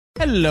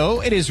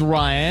Hello, it is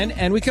Ryan,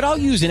 and we could all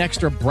use an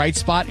extra bright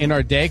spot in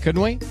our day,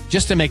 couldn't we?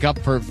 Just to make up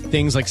for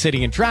things like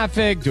sitting in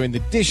traffic, doing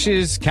the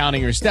dishes,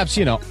 counting your steps,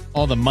 you know,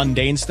 all the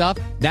mundane stuff.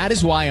 That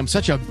is why I'm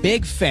such a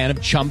big fan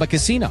of Chumba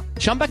Casino.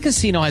 Chumba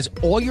Casino has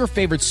all your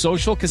favorite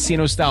social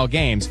casino-style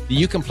games that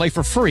you can play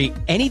for free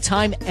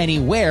anytime,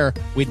 anywhere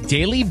with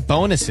daily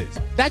bonuses.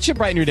 That should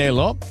brighten your day a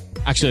little.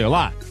 Actually, a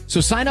lot.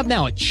 So sign up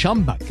now at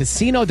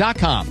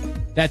ChumbaCasino.com.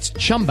 That's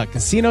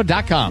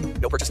ChumbaCasino.com.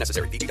 No purchase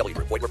necessary. VGW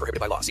Group. Void where prohibited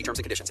by law. See terms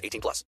and conditions.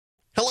 18+.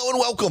 Hello and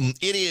welcome.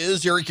 It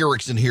is Eric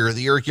Erickson here,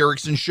 the Eric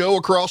Erickson Show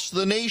across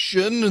the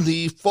nation.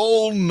 The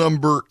phone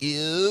number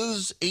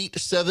is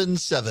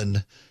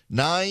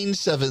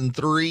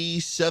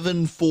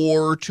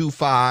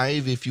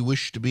 877-973-7425 if you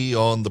wish to be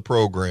on the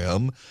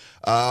program.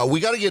 We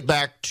got to get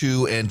back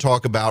to and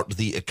talk about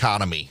the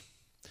economy.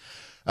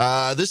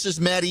 This is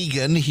Matt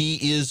Egan.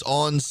 He is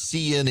on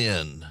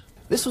CNN.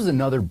 This was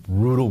another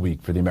brutal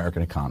week for the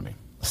American economy.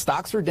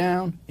 Stocks are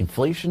down,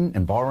 inflation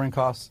and borrowing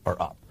costs are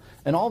up.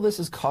 And all this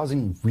is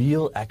causing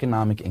real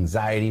economic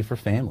anxiety for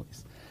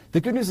families.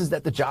 The good news is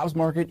that the jobs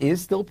market is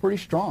still pretty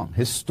strong.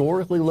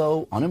 Historically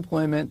low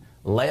unemployment,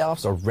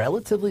 layoffs are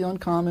relatively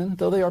uncommon,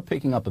 though they are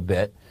picking up a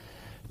bit.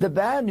 The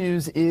bad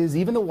news is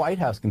even the White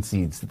House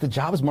concedes that the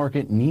jobs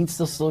market needs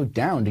to slow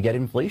down to get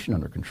inflation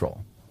under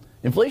control.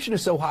 Inflation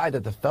is so high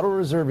that the Federal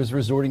Reserve is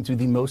resorting to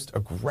the most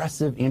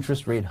aggressive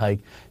interest rate hike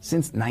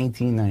since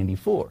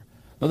 1994.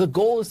 Now, the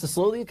goal is to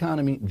slow the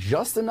economy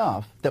just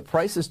enough that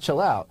prices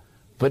chill out,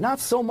 but not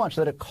so much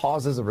that it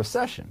causes a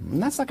recession.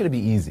 And that's not going to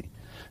be easy.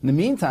 In the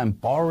meantime,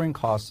 borrowing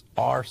costs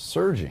are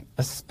surging,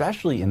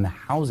 especially in the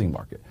housing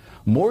market.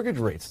 Mortgage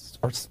rates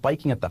are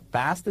spiking at the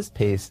fastest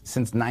pace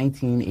since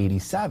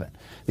 1987.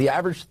 The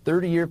average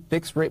 30-year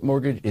fixed-rate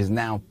mortgage is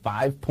now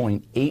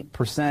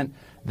 5.8%.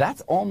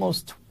 That's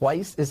almost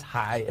twice as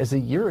high as a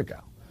year ago.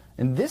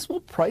 And this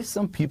will price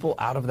some people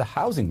out of the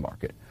housing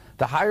market.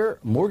 The higher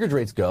mortgage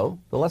rates go,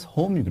 the less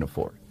home you can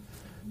afford.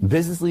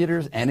 Business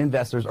leaders and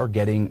investors are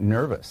getting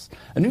nervous.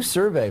 A new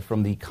survey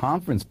from the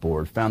Conference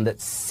Board found that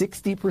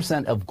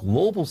 60% of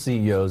global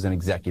CEOs and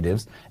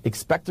executives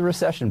expect a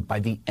recession by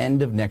the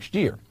end of next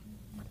year.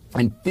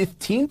 And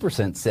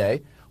 15%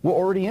 say we're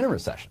already in a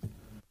recession.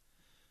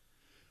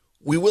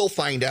 We will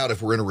find out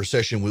if we're in a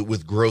recession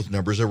with growth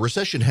numbers. A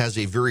recession has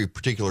a very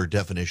particular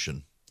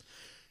definition.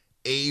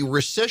 A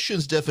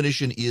recession's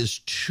definition is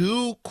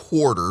two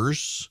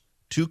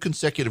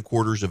consecutive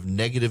quarters of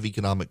negative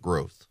economic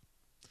growth.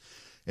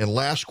 And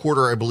last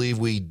quarter, I believe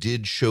we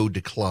did show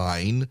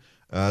decline.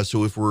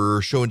 So if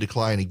we're showing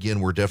decline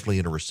again, we're definitely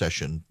in a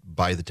recession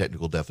by the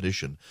technical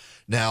definition.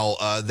 Now,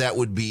 that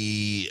would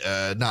be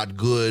not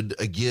good,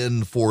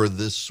 again, for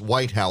this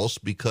White House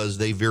because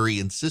they very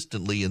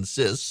insistently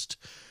insist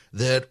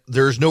that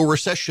there's no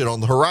recession on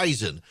the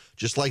horizon.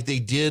 Just like they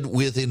did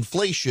with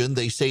inflation,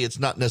 they say it's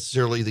not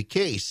necessarily the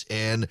case,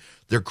 and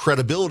their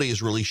credibility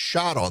is really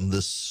shot on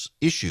this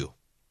issue.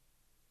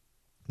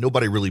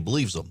 Nobody really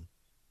believes them.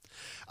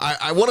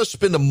 I want to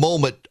spend a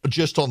moment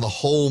just on the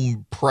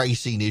home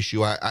pricing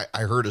issue. I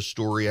heard a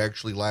story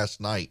actually last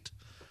night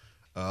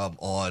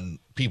on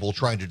people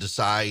trying to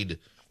decide,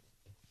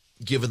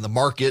 given the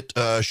market,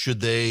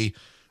 should they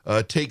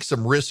take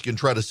some risk and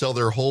try to sell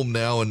their home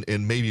now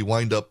and maybe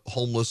wind up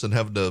homeless and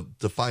having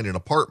to find an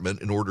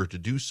apartment in order to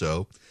do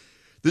so.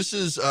 This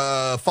is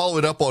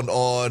following up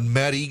on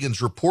Matt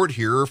Egan's report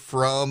here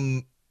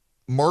from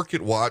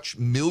Market Watch.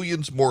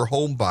 Millions more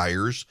home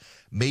buyers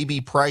may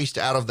be priced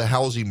out of the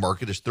housing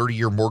market as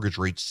 30-year mortgage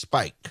rates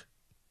spike.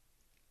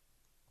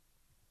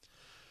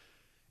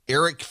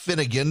 Eric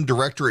Finnegan,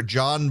 director at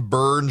John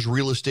Burns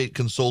Real Estate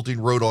Consulting,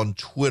 wrote on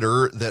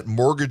Twitter that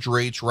mortgage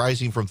rates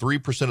rising from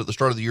 3% at the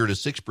start of the year to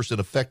 6%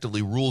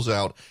 effectively rules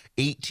out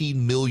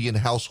 18 million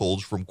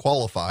households from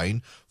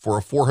qualifying for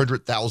a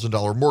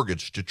 $400,000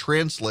 mortgage. To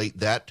translate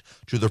that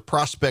to the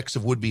prospects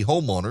of would-be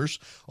homeowners,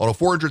 on a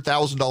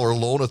 $400,000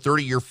 loan, a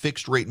 30-year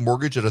fixed-rate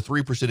mortgage at a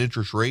 3%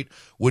 interest rate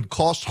would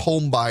cost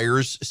home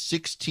buyers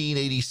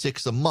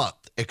 $1,686 a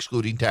month,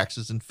 excluding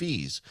taxes and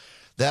fees.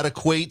 That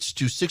equates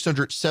to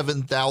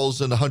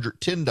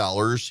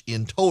 $607,110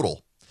 in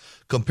total.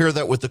 Compare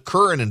that with the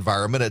current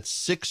environment at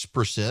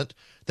 6%.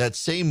 That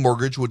same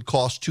mortgage would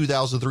cost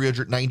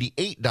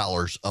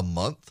 $2,398 a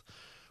month,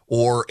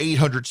 or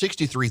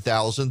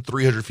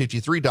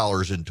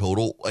 $863,353 in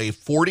total, a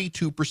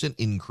 42%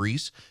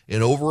 increase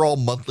in overall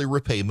monthly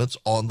repayments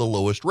on the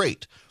lowest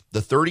rate. The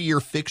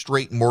 30-year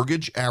fixed-rate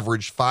mortgage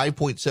averaged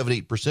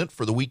 5.78%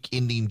 for the week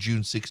ending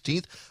June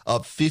 16th,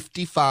 up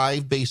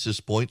 55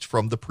 basis points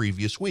from the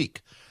previous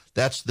week.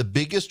 That's the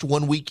biggest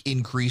one-week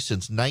increase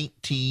since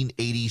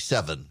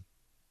 1987.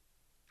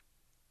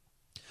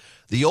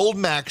 The old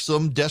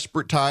maxim,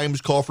 desperate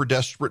times call for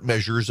desperate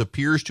measures,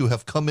 appears to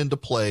have come into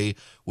play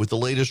with the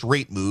latest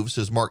rate move,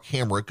 says Mark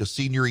Hamrick, a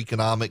senior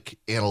economic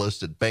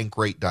analyst at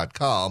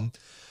Bankrate.com.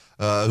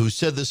 Who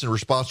said this in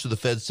response to the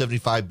Fed's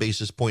 75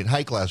 basis point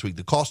hike last week.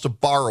 The cost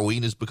of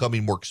borrowing is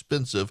becoming more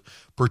expensive,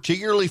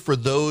 particularly for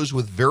those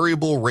with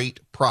variable rate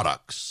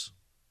products.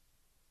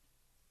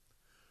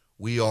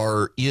 We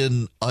are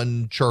in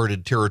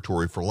uncharted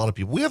territory for a lot of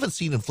people. We haven't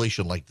seen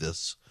inflation like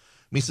this.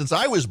 I mean, since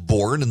I was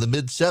born in the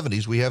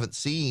mid-'70s, we haven't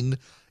seen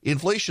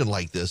inflation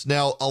like this.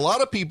 Now, a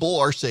lot of people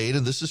are saying,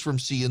 and this is from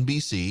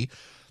CNBC,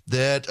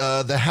 that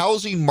the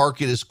housing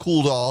market has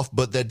cooled off,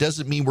 but that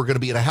doesn't mean we're going to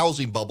be in a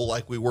housing bubble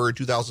like we were in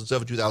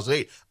 2007,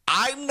 2008.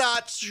 I'm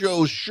not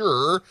so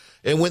sure.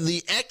 And when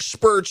the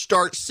experts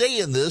start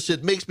saying this,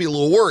 it makes me a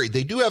little worried.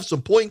 They do have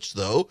some points,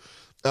 though,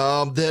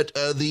 that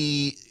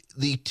the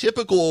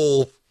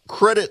typical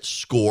credit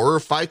score,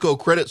 FICO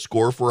credit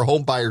score for a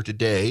home buyer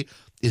today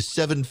is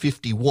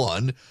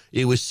 751.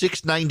 It was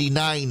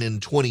 699 in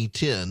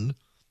 2010.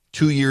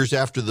 2 years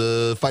after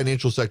the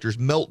financial sector's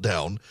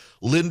meltdown.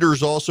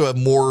 Lenders also have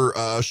more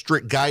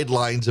strict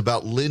guidelines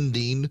about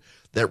lending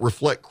that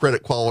reflect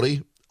credit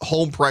quality.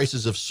 Home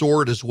prices have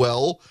soared as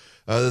well.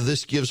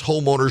 This gives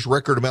homeowners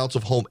record amounts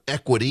of home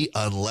equity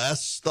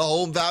unless the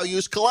home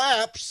values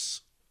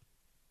collapse.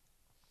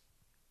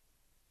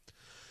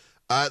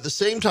 At the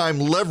same time,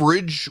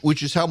 leverage,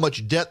 which is how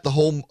much debt the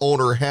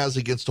homeowner has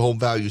against the home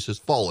values, has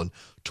fallen.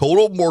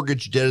 Total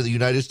mortgage debt in the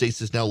United States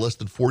is now less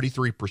than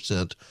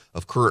 43%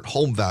 of current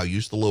home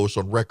values, the lowest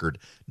on record.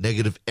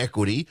 Negative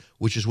equity,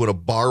 which is when a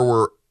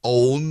borrower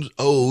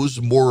owes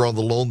more on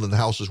the loan than the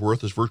house is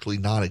worth, is virtually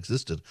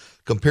non-existent.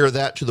 Compare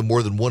that to the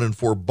more than 1 in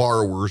 4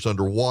 borrowers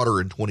underwater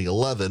in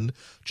 2011.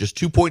 Just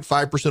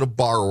 2.5% of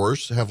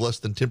borrowers have less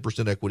than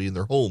 10% equity in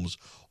their homes.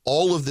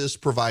 All of this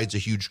provides a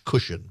huge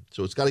cushion.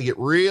 So it's got to get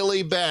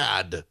really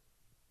bad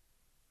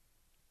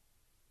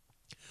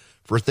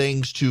for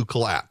things to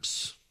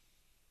collapse.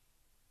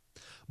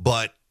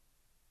 But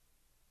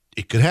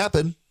it could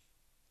happen.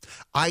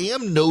 I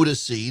am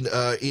noticing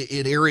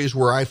in areas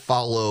where I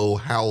follow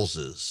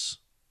houses,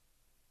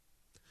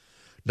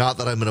 not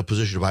that I'm in a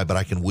position to buy, but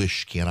I can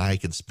wish, I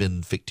can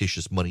spend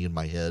fictitious money in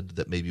my head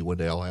that maybe one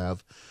day I'll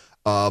have.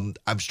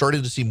 I'm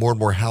starting to see more and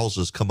more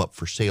houses come up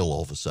for sale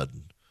all of a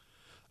sudden.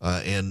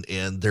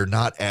 And they're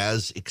not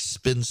as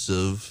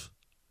expensive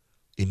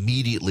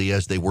immediately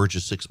as they were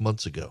just 6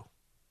 months ago.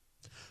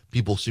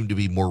 People seem to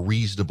be more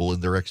reasonable in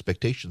their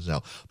expectations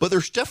now. But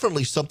there's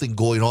definitely something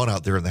going on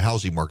out there in the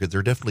housing market.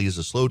 There definitely is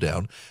a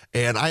slowdown.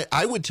 And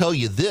I would tell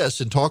you this,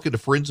 and talking to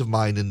friends of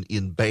mine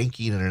in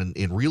banking and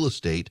in real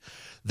estate,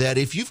 that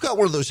if you've got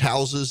one of those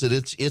houses and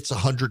it's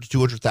 $100,000 to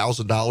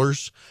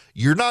 $200,000,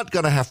 you're not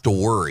going to have to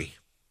worry.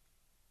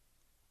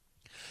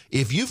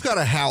 If you've got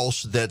a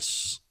house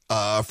that's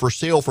for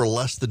sale for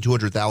less than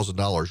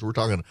 $200,000. We're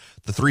talking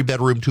the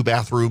 3-bedroom, 2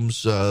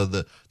 bathrooms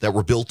that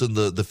were built in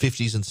the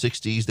 50s and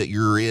 60s that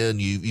you're in.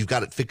 You've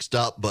got it fixed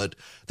up, but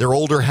they're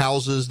older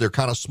houses. They're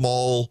kind of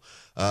small.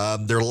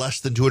 They're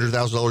less than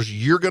 $200,000.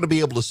 You're going to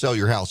be able to sell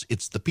your house.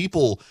 It's the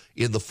people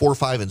in the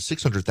 $400,000, $500,000, and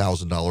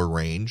 $600,000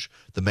 range,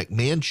 the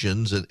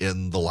McMansions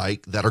and the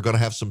like, that are going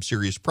to have some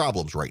serious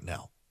problems right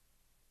now.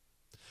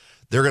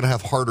 They're going to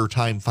have harder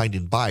time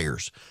finding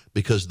buyers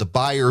because the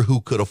buyer who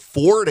could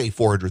afford a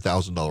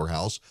 $400,000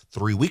 house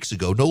 3 weeks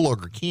ago no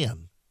longer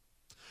can.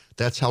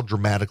 That's how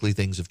dramatically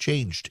things have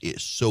changed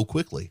so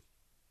quickly.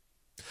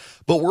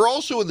 But we're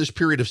also in this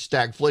period of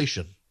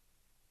stagflation.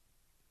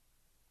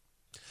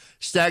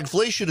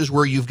 Stagflation is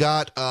where you've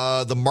got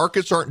the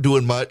markets aren't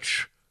doing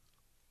much.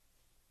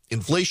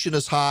 Inflation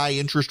is high.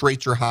 Interest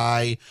rates are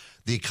high.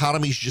 The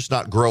economy's just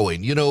not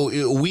growing. You know,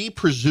 we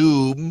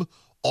presume,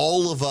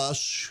 all of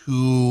us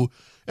who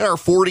in our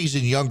 40s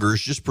and younger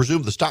just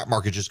presume the stock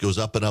market just goes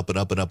up and up and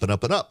up and up and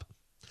up and up.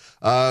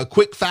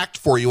 Quick fact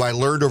for you, I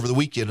learned over the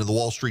weekend in the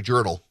Wall Street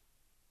Journal.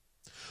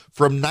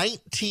 From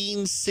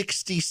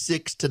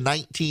 1966 to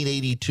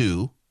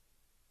 1982,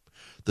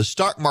 the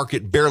stock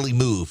market barely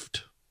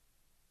moved.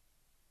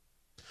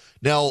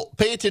 Now,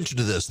 pay attention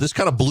to this. This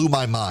kind of blew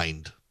my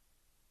mind.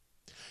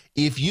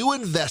 If you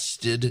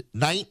invested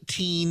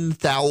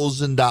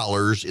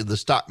 $19,000 in the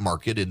stock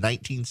market in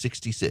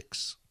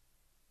 1966,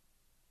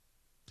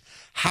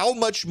 how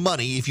much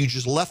money, if you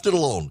just left it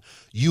alone,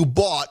 you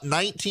bought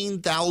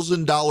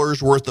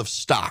 $19,000 worth of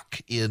stock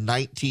in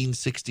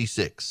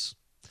 1966,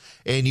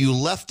 and you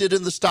left it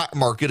in the stock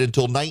market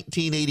until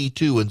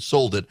 1982 and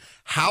sold it,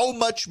 how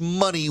much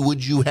money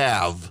would you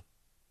have?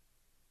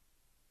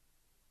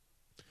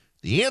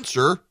 The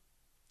answer,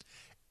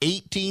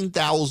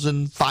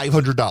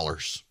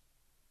 $18,500.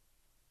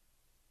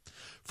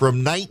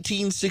 From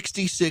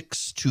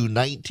 1966 to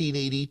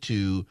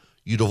 1982,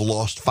 you'd have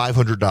lost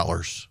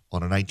 $500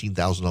 on a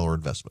 $19,000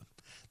 investment.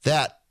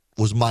 That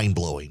was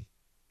mind-blowing.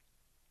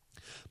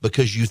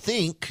 Because you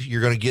think you're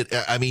going to get,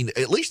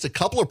 at least a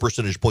couple of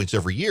percentage points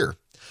every year.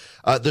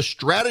 The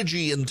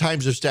strategy in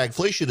times of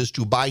stagflation is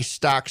to buy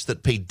stocks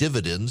that pay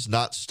dividends,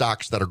 not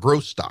stocks that are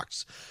growth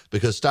stocks.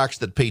 Because stocks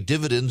that pay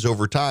dividends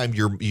over time,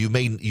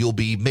 you'll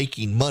be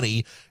making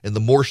money, and the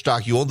more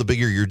stock you own, the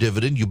bigger your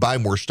dividend. You buy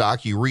more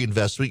stock, you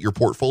reinvest it, your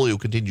portfolio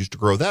continues to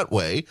grow that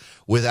way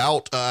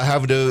without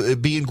having to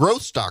be in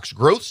growth stocks.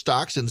 Growth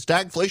stocks in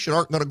stagflation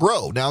aren't going to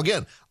grow. Now,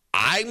 again,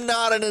 I'm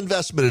not an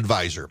investment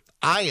advisor.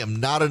 I am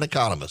not an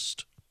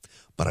economist,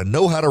 but I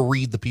know how to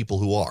read the people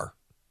who are.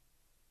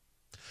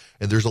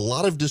 And there's a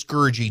lot of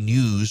discouraging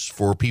news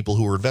for people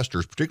who are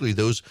investors, particularly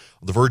those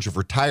on the verge of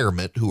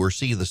retirement who are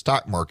seeing the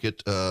stock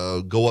market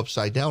go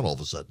upside down all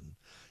of a sudden.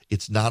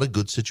 It's not a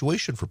good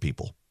situation for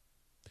people.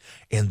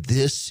 And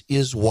this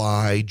is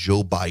why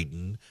Joe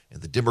Biden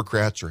and the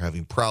Democrats are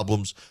having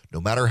problems,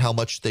 no matter how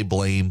much they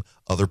blame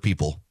other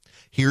people.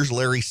 Here's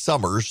Larry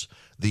Summers,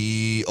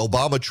 the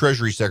Obama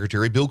Treasury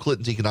Secretary, Bill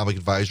Clinton's economic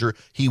advisor.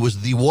 He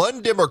was the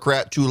one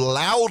Democrat to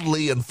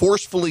loudly and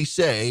forcefully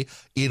say,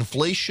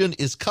 inflation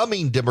is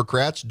coming,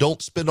 Democrats,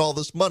 don't spend all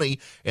this money.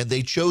 And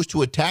they chose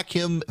to attack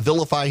him,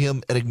 vilify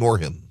him, and ignore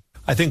him.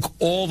 I think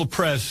all the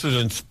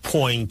precedents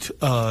point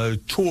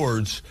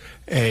towards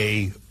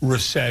a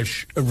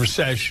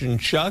recession,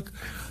 Chuck.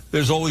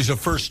 There's always a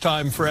first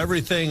time for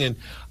everything, and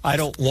I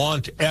don't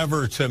want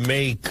ever to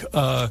make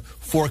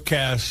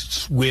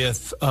forecasts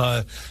with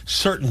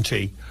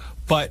certainty.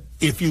 But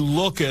if you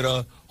look at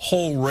a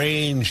whole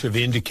range of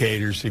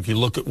indicators, if you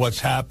look at what's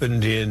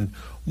happened in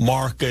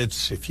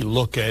markets, if you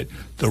look at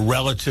the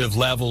relative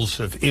levels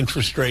of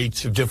interest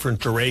rates of different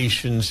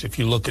durations, if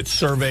you look at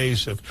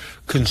surveys of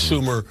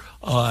consumer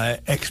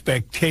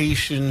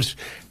expectations,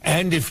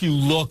 and if you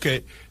look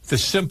at the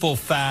simple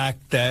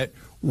fact that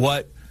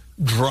what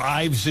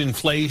drives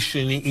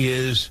inflation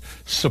is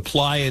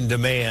supply and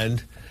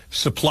demand.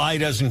 Supply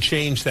doesn't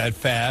change that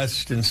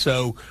fast, and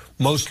so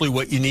mostly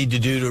what you need to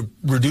do to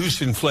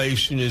reduce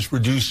inflation is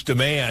reduce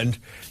demand,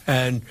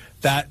 and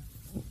that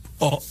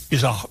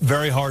is a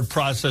very hard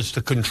process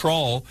to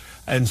control,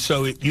 and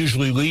so it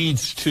usually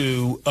leads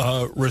to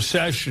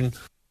recession.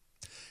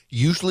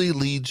 Usually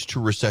leads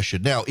to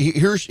recession. Now,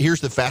 here's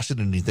the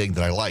fascinating thing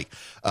that I like,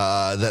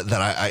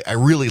 that I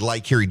really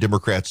like hearing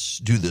Democrats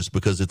do this,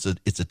 because it's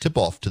a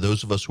tip-off to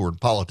those of us who are in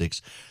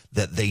politics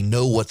that they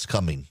know what's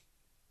coming,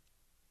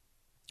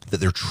 that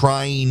they're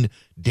trying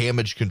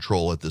damage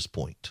control at this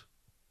point.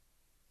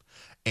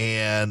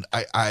 And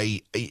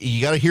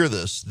you got to hear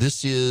this.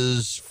 This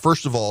is,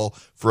 first of all,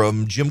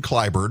 from Jim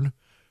Clyburn,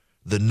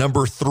 the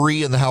number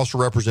 3 in the House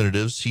of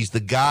Representatives. He's the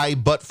guy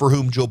but for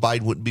whom Joe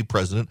Biden wouldn't be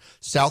president.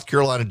 South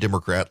Carolina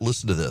Democrat.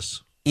 Listen to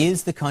this.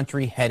 Is the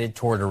country headed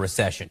toward a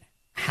recession?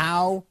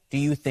 How do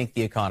you think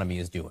the economy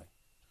is doing?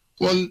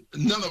 Well,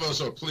 none of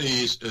us are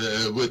pleased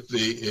with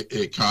the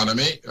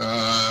economy.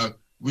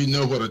 We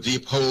know what a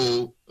deep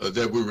hole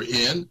that we were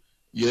in.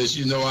 Yes,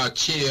 you know, I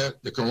chair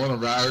the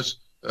coronavirus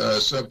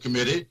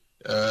subcommittee,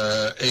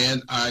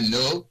 and I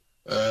know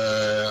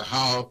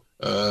how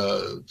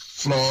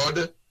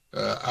flawed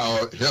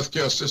our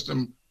healthcare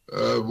system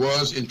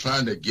was in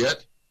trying to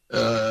get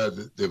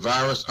the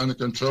virus under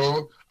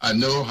control. I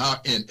know how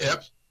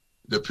inept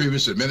the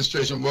previous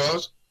administration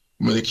was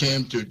when it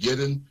came to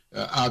getting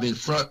out in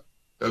front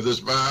of this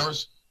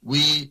virus.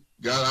 We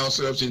got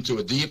ourselves into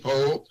a deep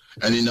hole,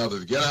 and in order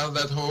to get out of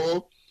that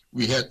hole,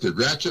 we had to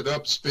ratchet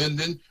up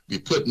spending. We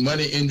put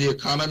money in the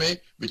economy.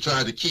 We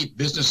tried to keep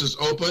businesses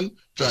open,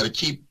 try to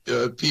keep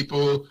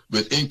people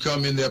with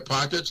income in their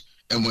pockets.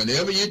 And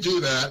whenever you do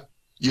that,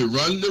 you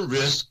run the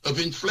risk of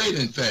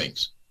inflating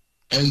things.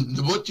 And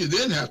what you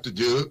then have to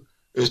do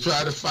is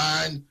try to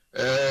find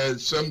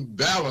some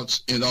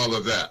balance in all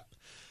of that.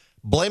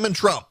 Blaming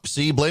Trump.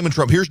 See, blaming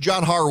Trump. Here's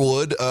John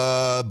Harwood,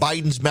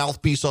 Biden's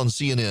mouthpiece on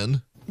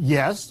CNN.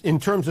 Yes, in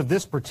terms of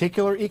this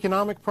particular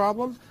economic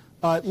problem,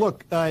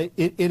 look,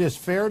 it is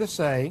fair to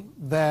say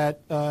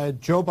that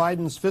Joe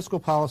Biden's fiscal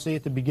policy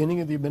at the beginning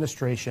of the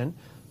administration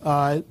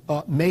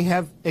may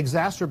have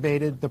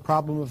exacerbated the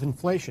problem of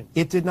inflation.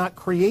 It did not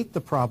create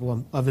the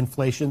problem of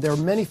inflation. There are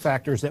many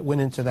factors that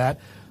went into that,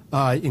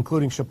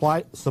 including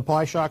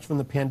supply shocks from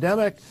the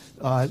pandemic,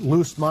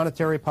 loose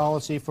monetary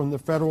policy from the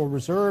Federal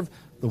Reserve,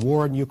 the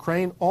war in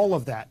Ukraine, all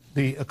of that.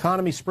 The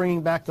economy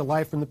springing back to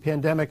life from the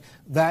pandemic,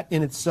 that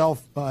in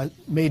itself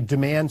made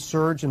demand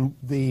surge, and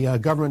the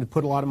government had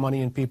put a lot of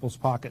money in people's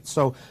pockets.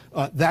 So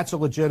that's a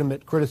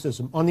legitimate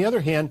criticism. On the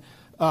other hand,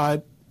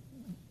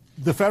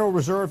 the Federal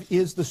Reserve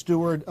is the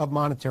steward of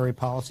monetary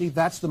policy.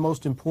 That's the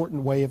most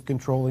important way of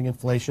controlling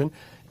inflation.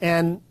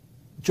 And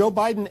Joe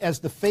Biden, as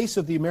the face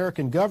of the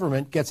American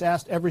government, gets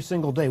asked every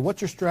single day,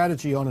 what's your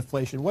strategy on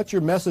inflation? What's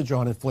your message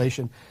on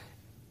inflation?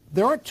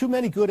 There aren't too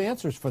many good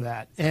answers for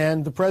that,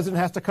 and the president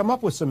has to come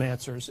up with some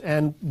answers.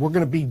 And we're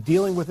going to be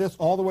dealing with this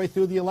all the way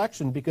through the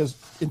election, because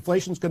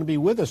inflation is going to be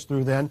with us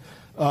through then.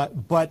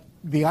 But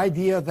the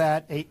idea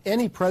that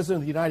any president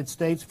of the United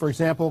States, for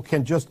example,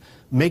 can just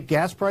make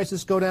gas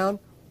prices go down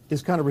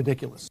is kind of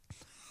ridiculous.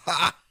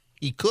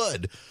 He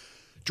could.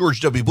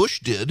 George W. Bush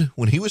did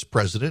when he was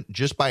president,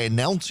 just by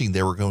announcing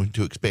they were going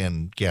to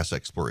expand gas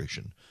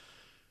exploration.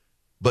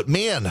 But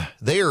man,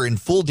 they are in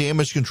full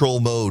damage control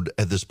mode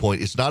at this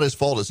point. It's not his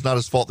fault. It's not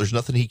his fault. There's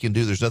nothing he can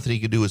do. There's nothing he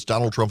can do. It's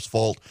Donald Trump's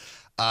fault.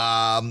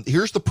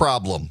 Here's the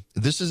problem.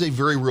 This is a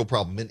very real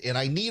problem. And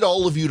I need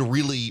all of you to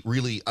really,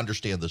 really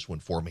understand this one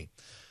for me.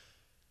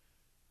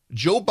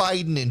 Joe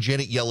Biden and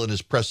Janet Yellen,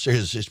 his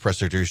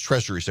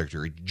Treasury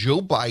Secretary, Joe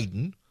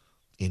Biden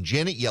and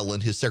Janet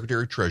Yellen, his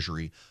Secretary of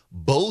Treasury,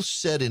 both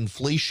said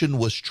inflation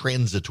was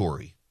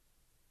transitory.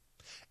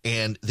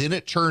 And then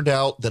it turned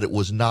out that it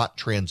was not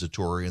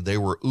transitory, and they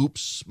were,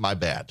 oops, my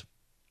bad.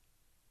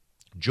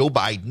 Joe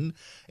Biden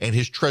and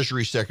his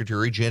Treasury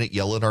Secretary, Janet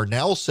Yellen, are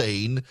now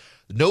saying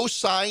no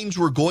signs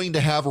we're going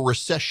to have a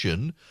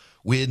recession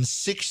when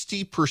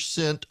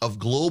 60% of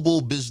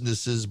global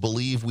businesses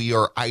believe we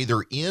are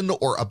either in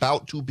or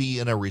about to be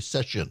in a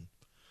recession.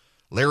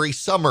 Larry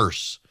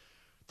Summers,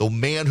 the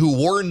man who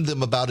warned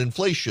them about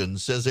inflation,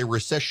 says a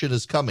recession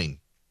is coming.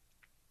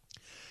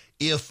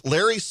 If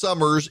Larry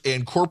Summers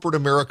and corporate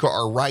America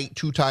are right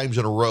 2 times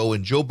in a row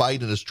and Joe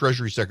Biden as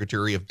Treasury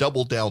Secretary have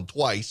doubled down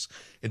twice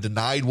and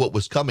denied what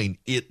was coming,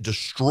 it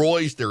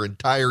destroys their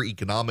entire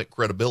economic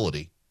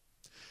credibility.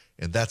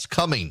 And that's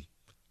coming.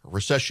 A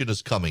recession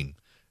is coming.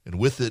 And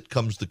with it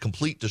comes the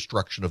complete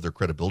destruction of their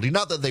credibility.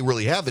 Not that they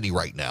really have any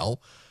right now,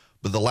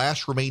 but the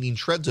last remaining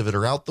shreds of it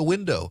are out the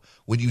window.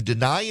 When you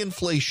deny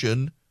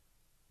inflation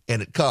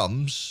and it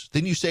comes,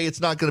 then you say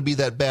it's not going to be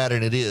that bad,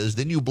 and it is.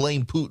 Then you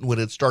blame Putin when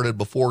it started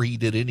before he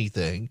did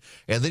anything.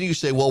 And then you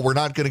say, well, we're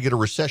not going to get a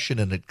recession,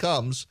 and it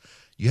comes.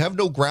 You have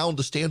no ground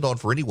to stand on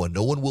for anyone.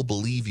 No one will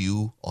believe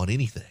you on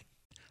anything.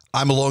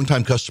 I'm a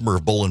longtime customer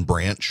of Boll &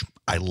 Branch.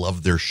 I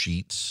love their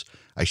sheets.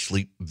 I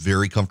sleep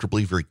very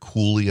comfortably, very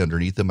coolly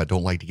underneath them. I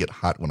don't like to get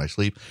hot when I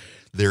sleep.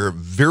 They're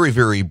very,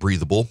 very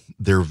breathable.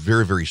 They're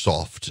very, very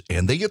soft,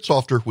 and they get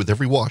softer with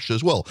every wash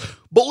as well.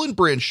 Boll &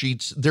 Branch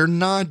sheets, they're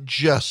not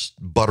just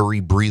buttery,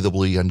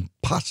 breathable, and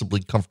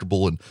possibly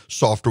comfortable and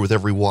softer with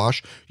every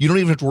wash. You don't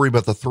even have to worry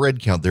about the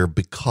thread count there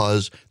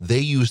because they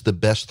use the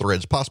best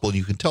threads possible, and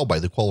you can tell by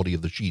the quality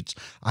of the sheets.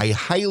 I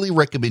highly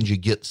recommend you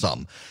get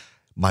some.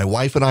 My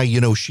wife and I,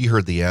 she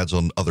heard the ads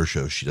on other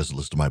shows. She doesn't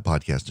listen to my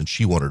podcast, and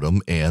she wanted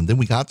them. And then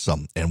we got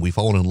some, and we've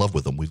fallen in love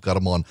with them. We've got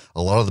them on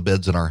a lot of the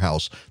beds in our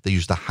house. They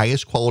use the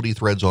highest quality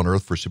threads on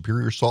earth for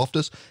superior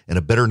softness and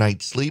a better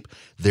night's sleep.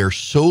 They're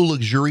so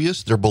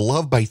luxurious. They're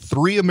beloved by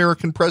 3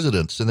 American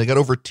presidents, and they got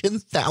over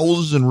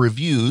 10,000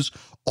 reviews,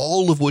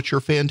 all of which are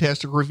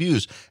fantastic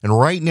reviews. And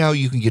right now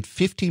you can get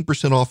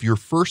 15% off your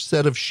first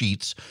set of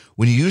sheets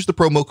when you use the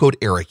promo code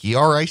ERICK,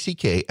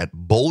 E-R-I-C-K, at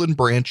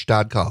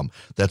bollandbranch.com.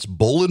 That's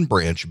Boll &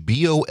 Branch,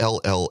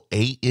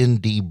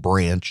 B-O-L-L-A-N-D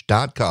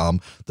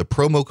branch.com. The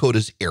promo code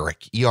is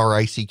ERICK,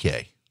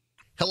 E-R-I-C-K.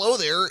 Hello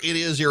there, it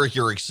is Eric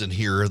Erickson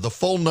here. The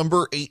phone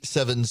number,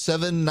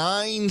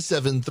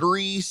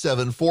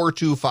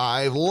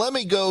 877-973-7425. Let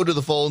me go to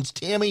the phones.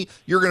 Tammy,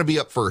 you're going to be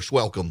up first.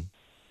 Welcome.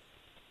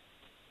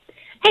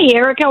 Hey,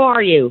 Eric, how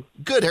are you?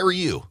 Good, how are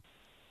you?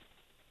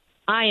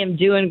 I am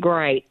doing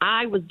great.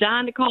 I was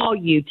dying to call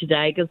you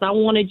today because I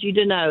wanted you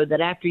to know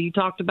that after you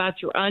talked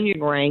about your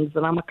onion rings,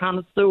 and I'm a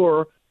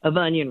connoisseur of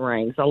onion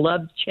rings. I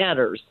love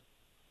cheddars,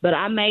 but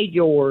I made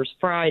yours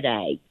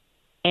Friday,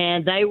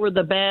 and they were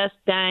the best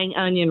dang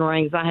onion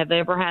rings I have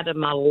ever had in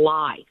my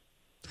life.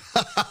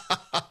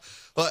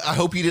 Well, I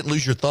hope you didn't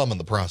lose your thumb in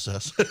the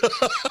process.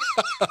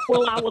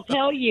 Well, I will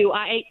tell you,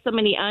 I ate so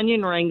many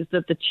onion rings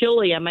that the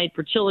chili I made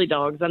for chili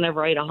dogs, I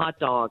never ate a hot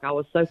dog. I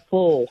was so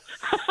full.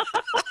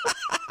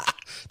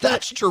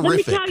 That's terrific. Let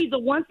me tell you, the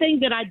one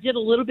thing that I did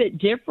a little bit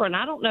different,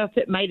 I don't know if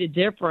it made a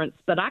difference,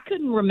 but I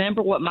couldn't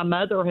remember what my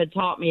mother had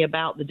taught me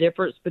about the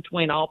difference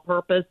between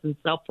all-purpose and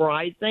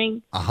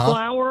self-rising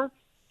flour.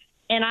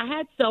 And I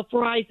had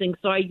self-rising,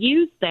 so I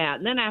used that.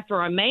 And then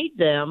after I made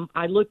them,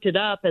 I looked it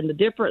up, and the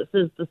difference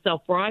is the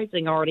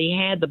self-rising already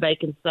had the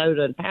baking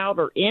soda and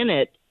powder in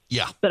it.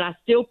 Yeah. But I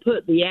still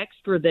put the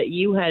extra that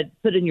you had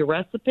put in your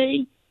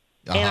recipe.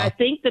 And I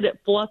think that it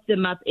fluffed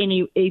them up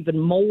even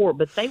more.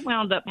 But they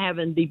wound up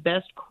having the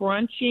best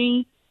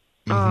crunchy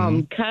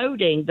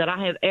coating that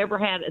I have ever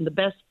had and the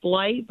best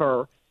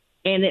flavor.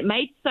 And it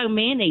made so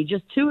many,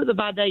 just 2 of the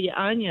Vidalia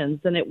onions,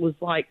 and it was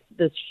like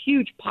this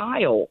huge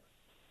pile.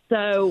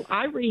 So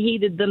I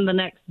reheated them the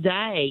next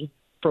day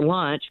for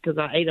lunch because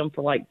I ate them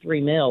for like 3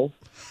 meals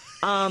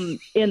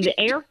in the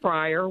air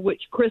fryer,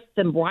 which crisped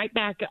them right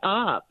back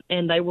up,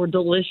 and they were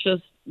delicious,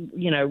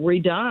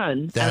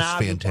 redone.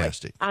 That's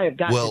fantastic. I have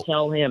got to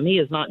tell him. He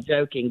is not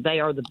joking. They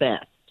are the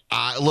best.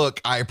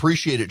 Look, I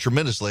appreciate it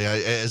tremendously.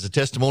 As a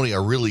testimony,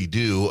 I really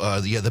do.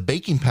 The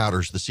baking powder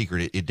is the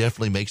secret. It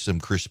definitely makes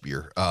them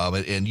crispier,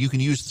 and you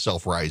can use the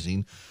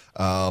self-rising.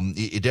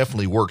 It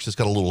definitely works. It's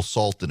got a little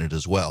salt in it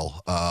as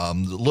well.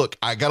 Look,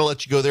 I got to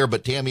let you go there,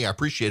 but Tammy, I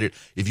appreciate it.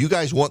 If you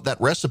guys want that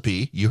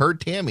recipe, you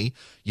heard Tammy,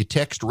 you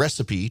text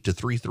recipe to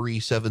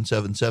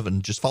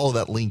 33777. Just follow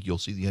that link. You'll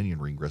see the onion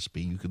ring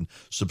recipe. You can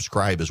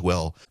subscribe as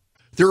well.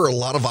 There are a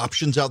lot of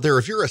options out there.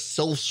 If you're a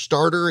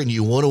self-starter and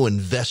you want to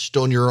invest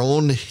on your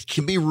own, it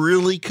can be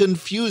really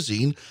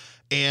confusing.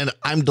 And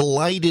I'm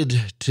delighted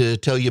to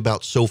tell you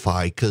about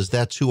SoFi because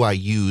that's who I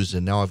use,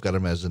 and now I've got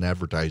them as an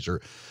advertiser.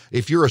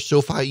 If you're a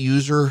SoFi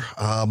user,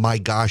 my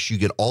gosh, you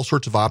get all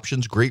sorts of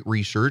options, great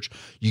research.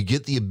 You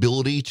get the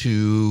ability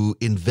to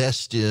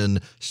invest in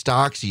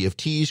stocks,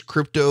 EFTs,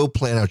 crypto,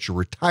 plan out your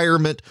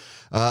retirement.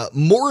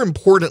 More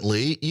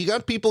importantly, you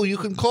got people you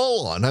can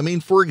call on. I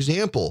mean, for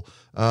example,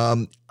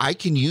 I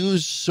can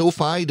use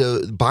SoFi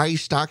to buy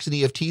stocks and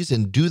EFTs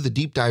and do the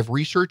deep dive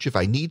research if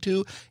I need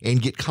to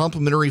and get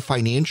complimentary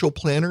financial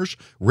planners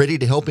ready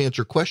to help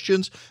answer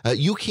questions.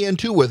 You can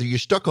too, whether you're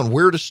stuck on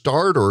where to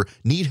start or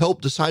need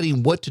help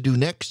deciding what to to do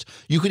next.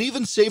 You can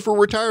even save for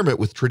retirement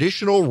with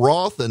traditional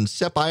Roth and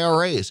SEP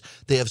IRAs.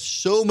 They have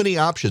so many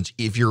options.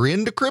 If you're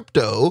into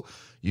crypto,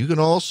 you can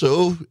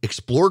also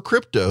explore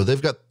crypto.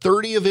 They've got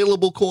 30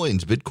 available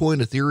coins: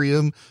 Bitcoin,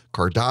 Ethereum,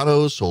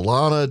 Cardano,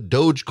 Solana,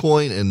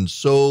 Dogecoin, and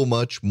so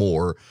much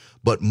more.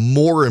 But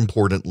more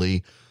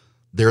importantly,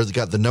 they've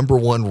got the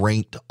 #1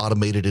 ranked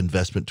automated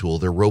investment tool,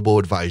 their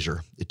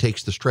robo-advisor. It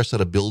takes the stress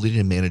out of building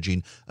and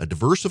managing a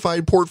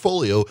diversified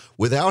portfolio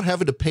without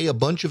having to pay a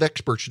bunch of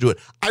experts to do it.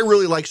 I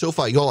really like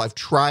SoFi. Y'all, I've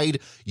tried,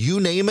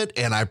 you name it,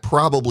 and I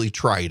probably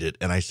tried it,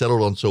 and I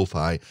settled on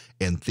SoFi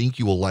and think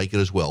you will like it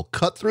as well.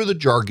 Cut through the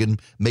jargon,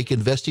 make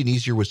investing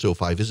easier with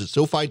SoFi. Visit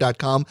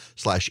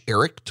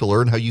SoFi.com/Eric to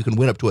learn how you can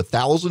win up to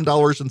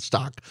 $1,000 in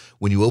stock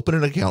when you open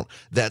an account.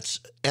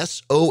 That's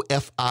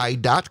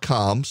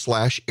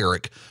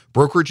SoFi.com/Eric.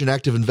 Brokerage and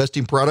active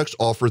investing products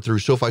offered through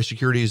SoFi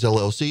Securities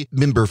LLC,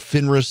 member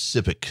FINRA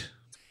SIPC.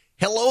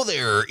 Hello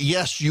there.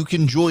 Yes, you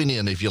can join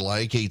in if you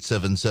like.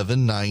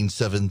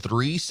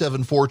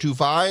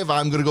 877-973-7425.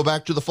 I'm going to go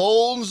back to the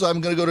phones.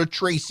 I'm going to go to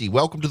Tracy.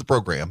 Welcome to the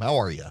program. How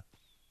are you?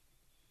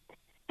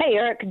 Hey,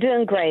 Eric,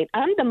 doing great.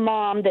 I'm the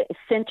mom that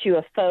sent you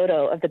a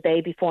photo of the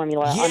baby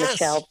formula on the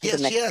shelves of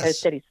the Mexico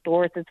City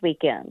stores this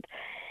weekend.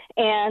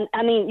 And,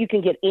 I mean, you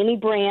can get any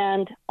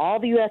brand. All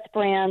the U.S.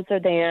 brands are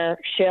there.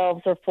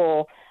 Shelves are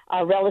full.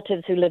 Our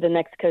relatives who live in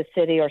Mexico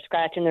City are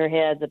scratching their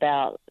heads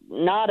about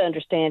not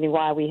understanding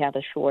why we have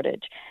a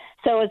shortage.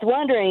 So I was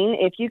wondering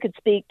if you could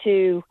speak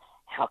to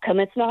how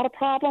come it's not a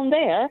problem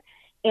there.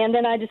 And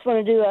then I just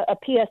want to do a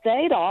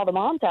PSA to all the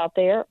moms out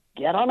there.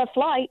 Get on a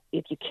flight,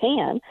 if you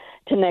can,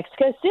 to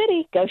Mexico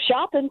City. Go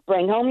shopping.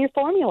 Bring home your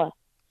formula.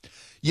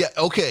 Yeah,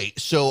 okay.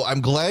 So I'm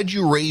glad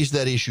you raised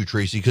that issue,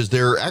 Tracy, because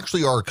there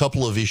actually are a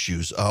couple of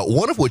issues,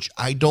 one of which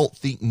I don't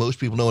think most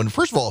people know. And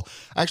first of all,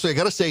 actually, I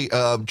got to say,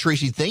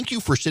 Tracy, thank you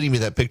for sending me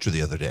that picture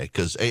the other day,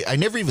 because I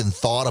never even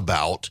thought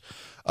about,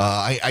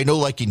 I know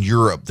like in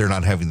Europe, they're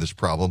not having this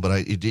problem,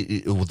 but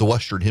with the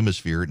Western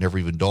Hemisphere, it never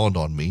even dawned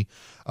on me.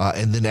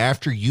 And then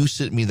after you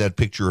sent me that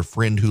picture, a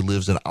friend who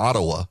lives in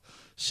Ottawa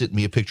sent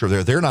me a picture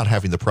of they're not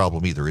having the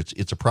problem either.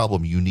 It's a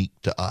problem unique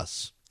to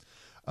us.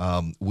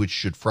 Which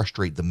should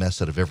frustrate the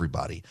mess out of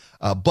everybody.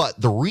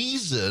 But the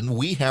reason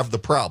we have the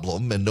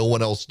problem and no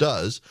one else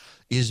does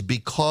is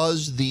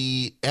because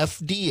the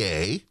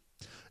FDA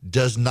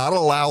does not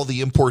allow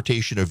the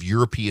importation of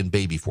European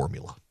baby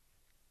formula.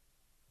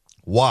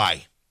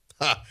 Why?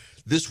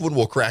 This one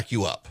will crack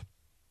you up.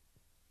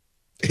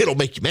 It'll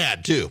make you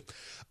mad, too.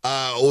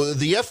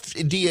 The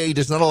FDA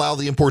does not allow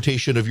the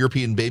importation of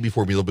European baby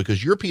formula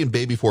because European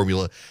baby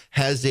formula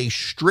has a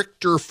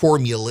stricter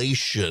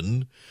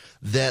formulation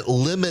that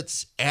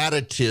limits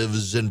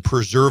additives and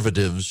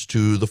preservatives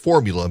to the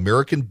formula.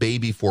 American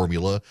baby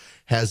formula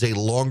has a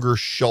longer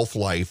shelf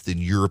life than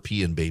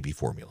European baby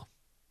formula.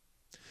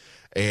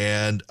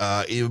 And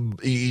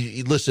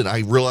listen,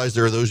 I realize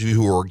there are those of you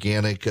who are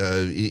organic,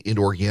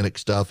 into organic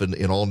stuff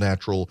and all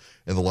natural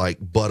and the like,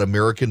 but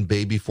American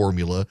baby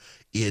formula,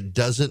 it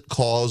doesn't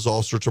cause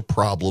all sorts of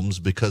problems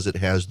because it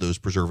has those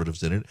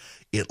preservatives in it.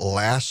 It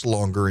lasts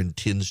longer and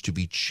tends to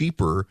be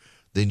cheaper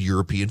than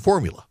European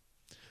formula.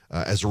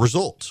 As a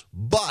result,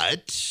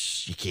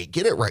 but you can't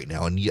get it right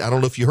now. And I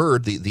don't know if you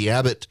heard, the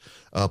Abbott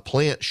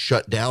plant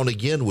shut down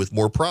again with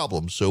more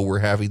problems. So we're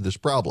having this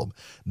problem.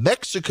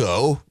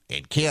 Mexico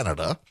and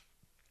Canada,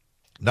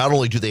 not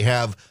only do they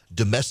have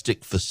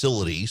domestic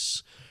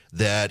facilities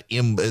that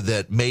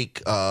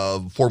make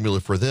formula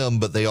for them,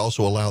 but they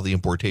also allow the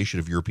importation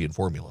of European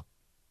formula.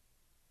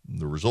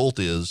 The result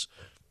is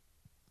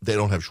they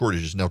don't have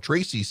shortages. Now,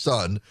 Tracy's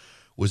son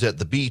was at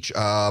the beach.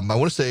 I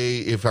want to say,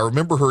 if I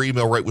remember her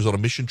email right, was on a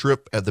mission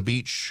trip at the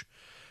beach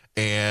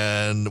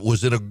and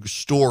was in a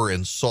store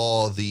and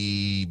saw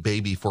the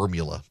baby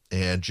formula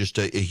and just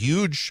a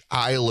huge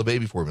aisle of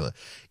baby formula.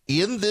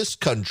 In this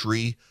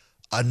country,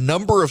 a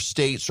number of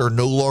states are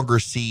no longer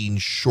seeing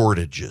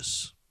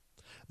shortages.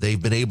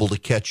 They've been able to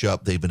catch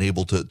up. They've been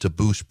able to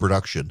boost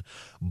production.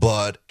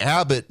 But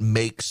Abbott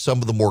makes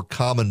some of the more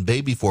common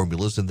baby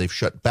formulas, and they've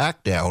shut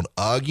back down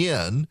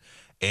again.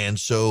 And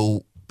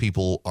so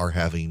people are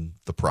having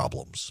the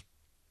problems.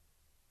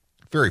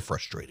 Very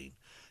frustrating.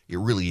 It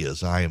really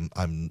is. I'm,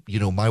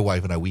 my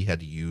wife and I, we had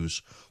to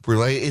use,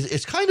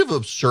 it's kind of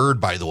absurd,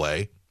 by the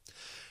way,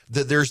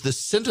 that there's this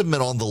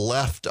sentiment on the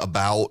left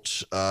about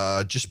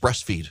just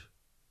breastfeed.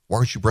 Why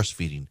aren't you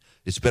breastfeeding?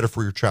 It's better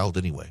for your child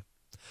anyway.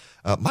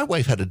 My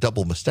wife had a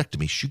double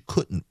mastectomy. She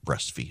couldn't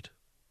breastfeed.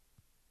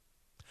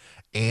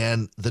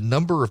 And the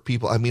number of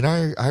people, I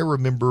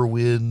remember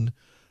when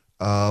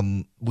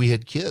we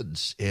had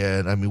kids,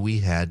 and we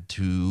had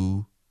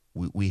to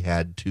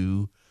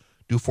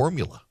do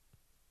formula,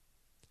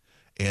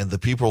 and the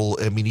people,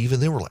 even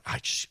they were like, I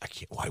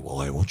can't.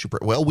 Why won't you?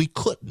 Well, we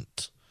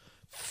couldn't.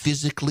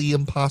 Physically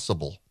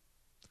impossible.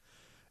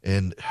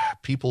 And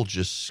people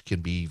just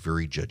can be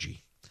very judgy.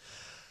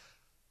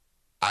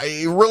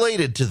 I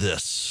related to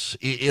this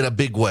in a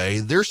big way.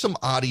 There's some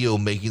audio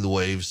making the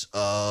waves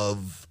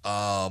of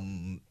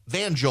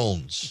Van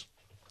Jones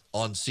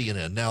on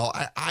CNN. Now,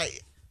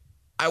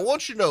 I I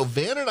want you to know,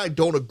 Van and I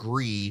don't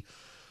agree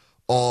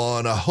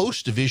on a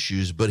host of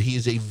issues, but he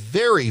is a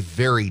very,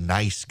 very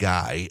nice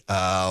guy.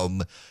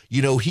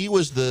 He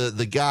was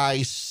the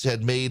guy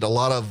had made a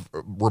lot of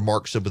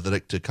remarks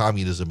sympathetic to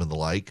communism and the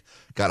like,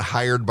 got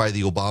hired by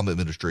the Obama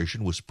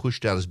administration, was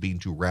pushed out as being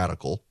too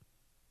radical.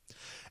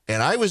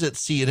 And I was at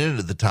CNN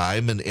at the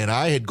time, and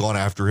I had gone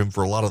after him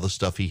for a lot of the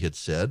stuff he had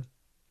said.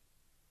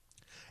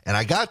 And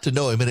I got to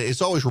know him, and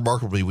it's always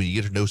remarkable when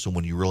you get to know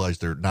someone, you realize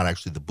they're not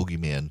actually the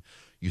boogeyman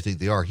you think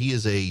they are. He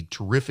is a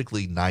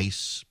terrifically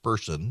nice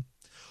person,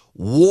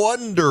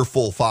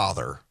 wonderful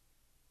father.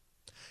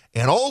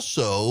 And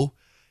also,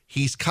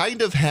 he's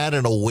kind of had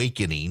an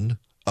awakening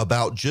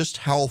about just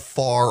how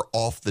far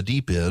off the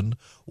deep end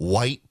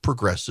white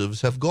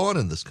progressives have gone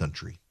in this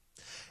country.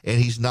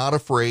 And he's not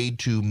afraid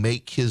to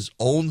make his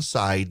own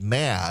side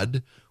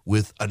mad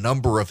with a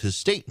number of his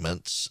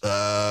statements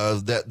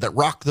that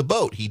rock the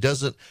boat.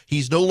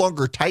 He's no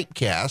longer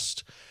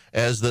typecast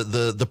as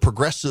the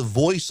progressive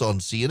voice on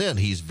CNN.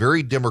 He's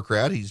very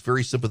Democrat. He's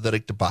very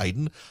sympathetic to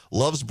Biden,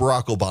 loves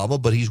Barack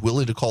Obama, but he's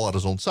willing to call out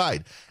his own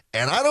side.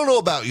 And I don't know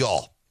about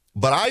y'all,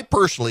 but I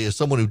personally, as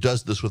someone who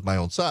does this with my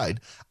own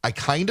side, I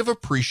kind of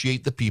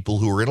appreciate the people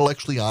who are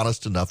intellectually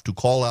honest enough to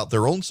call out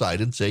their own side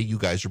and say, you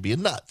guys are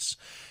being nuts.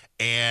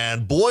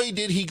 And boy,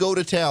 did he go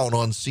to town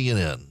on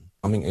CNN.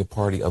 Becoming a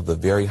party of the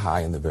very high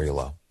and the very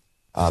low.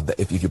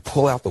 If you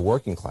pull out the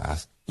working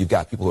class, you've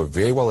got people who are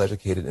very well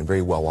educated and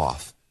very well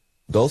off.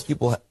 Those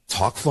people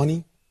talk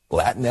funny.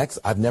 Latinx,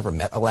 I've never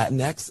met a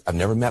Latinx. I've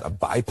never met a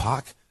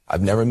BIPOC.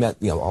 I've never met,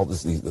 all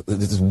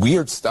this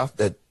weird stuff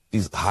that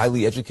these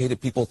highly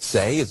educated people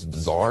say is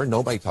bizarre.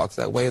 Nobody talks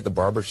that way at the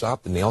barber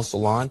shop, the nail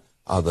salon,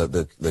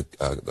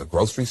 the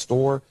grocery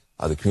store,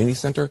 the community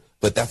center.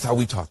 But that's how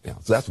we talk now.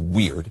 So that's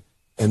weird.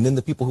 And then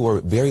the people who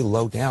are very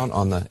low down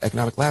on the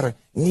economic ladder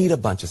need a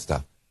bunch of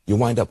stuff. You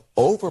wind up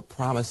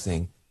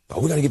over-promising,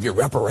 we're going to give you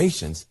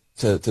reparations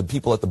to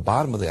people at the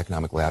bottom of the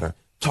economic ladder,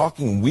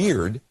 talking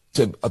weird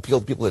to appeal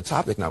to people at the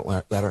top of the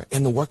economic ladder,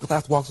 and the working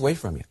class walks away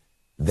from you.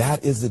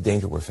 That is the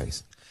danger we're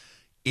facing.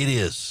 It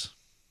is.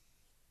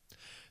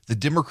 The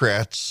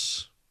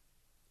Democrats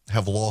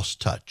have lost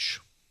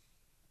touch.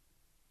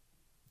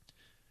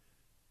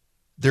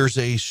 There's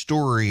a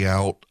story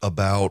out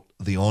about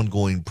the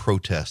ongoing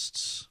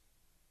protests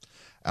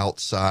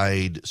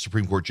outside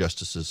Supreme Court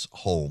justices'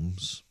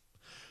 homes.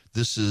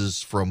 This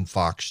is from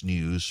Fox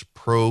News.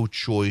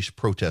 Pro-choice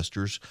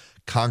protesters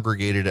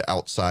congregated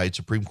outside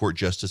Supreme Court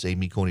Justice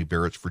Amy Coney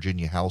Barrett's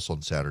Virginia house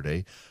on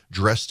Saturday,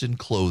 dressed in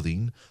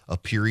clothing,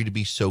 appearing to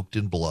be soaked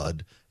in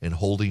blood, and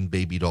holding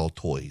baby doll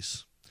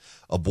toys.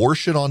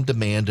 Abortion on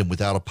demand and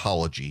without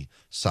apology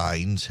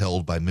signs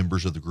held by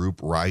members of the group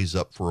Rise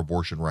Up for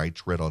Abortion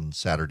Rights read on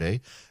Saturday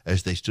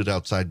as they stood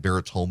outside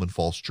Barrett's home in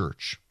Falls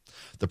Church.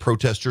 The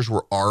protesters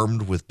were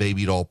armed with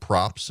baby doll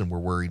props and were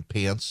wearing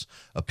pants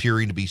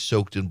appearing to be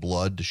soaked in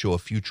blood to show a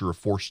future of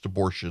forced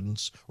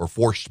abortions or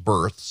forced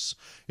births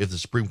if the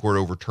Supreme Court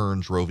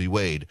overturns Roe v.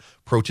 Wade.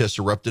 Protests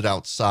erupted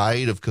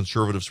outside of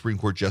conservative Supreme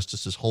Court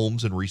justices'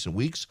 homes in recent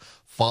weeks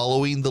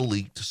following the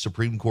leaked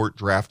Supreme Court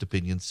draft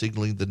opinion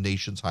signaling the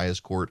nation's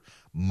highest court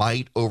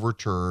might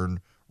overturn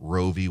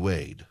Roe v.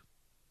 Wade.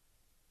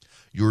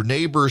 Your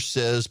neighbor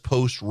says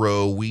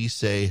post-Roe, we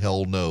say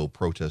hell no,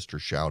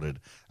 protesters shouted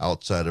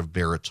outside of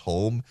Barrett's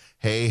home.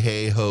 Hey,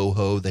 hey, ho,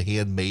 ho, the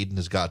handmaiden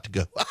has got to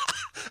go.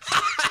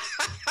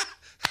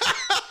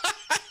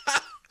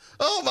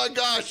 Oh, my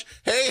gosh.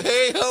 Hey,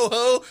 hey, ho,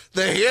 ho,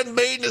 the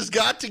handmaiden has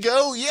got to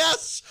go.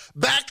 Yes,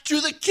 back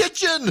to the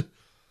kitchen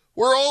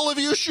where all of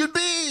you should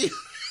be.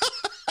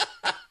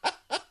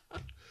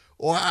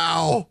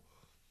 Wow.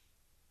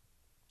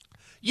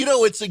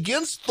 It's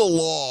against the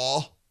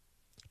law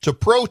to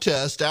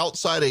protest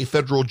outside a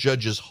federal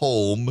judge's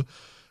home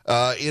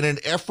in an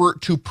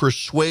effort to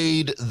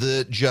persuade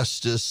the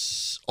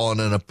justice on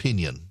an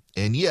opinion.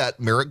 And yet,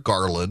 Merrick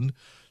Garland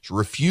is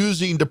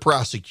refusing to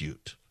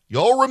prosecute.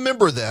 Y'all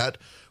remember that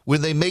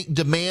when they make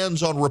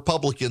demands on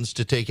Republicans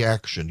to take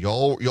action.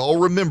 Y'all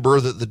remember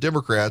that the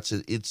Democrats,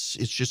 it's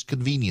just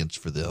convenience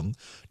for them.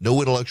 No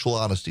intellectual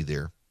honesty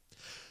there.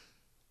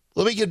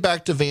 Let me get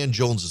back to Van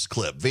Jones's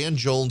clip. Van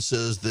Jones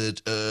says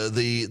that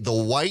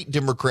the white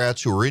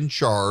Democrats who are in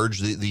charge,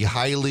 the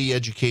highly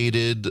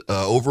educated,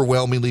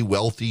 overwhelmingly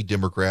wealthy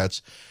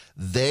Democrats,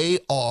 they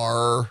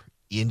are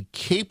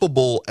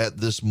incapable at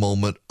this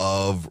moment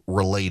of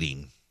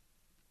relating.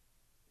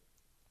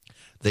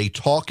 They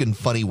talk in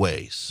funny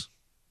ways.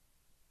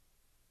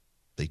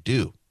 They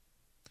do.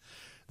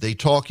 They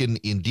talk in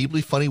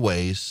deeply funny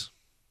ways.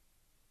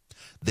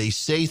 They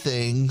say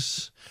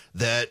things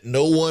that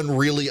no one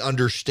really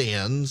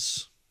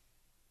understands.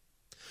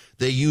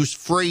 They use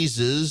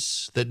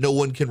phrases that no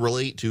one can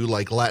relate to,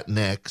 like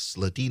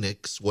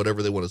Latinx,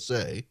 whatever they want to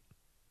say.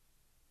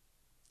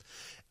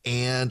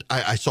 And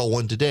I saw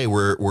one today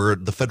where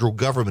the federal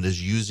government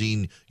is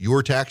using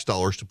your tax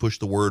dollars to push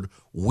the word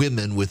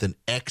women with an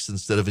X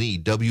instead of an E,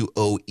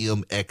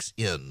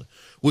 WOMXN,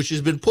 which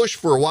has been pushed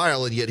for a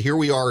while, and yet here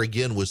we are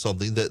again with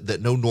something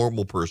that no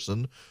normal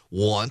person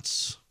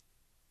wants.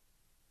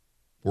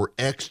 where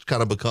X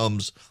kind of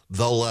becomes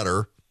the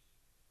letter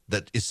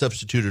that is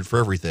substituted for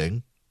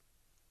everything.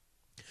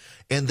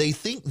 And they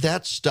think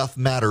that stuff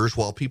matters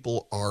while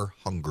people are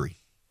hungry.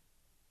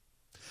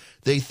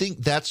 They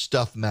think that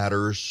stuff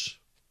matters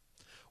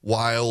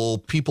while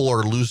people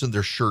are losing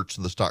their shirts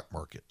in the stock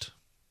market.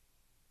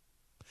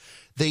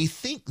 They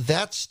think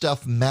that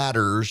stuff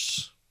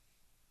matters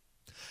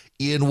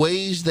in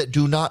ways that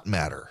do not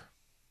matter.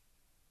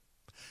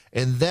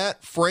 And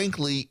that,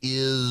 frankly,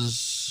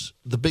 is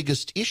the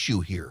biggest issue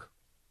here.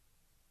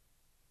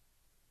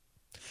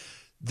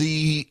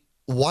 The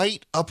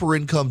white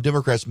upper-income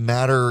Democrats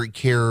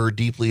care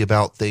deeply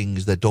about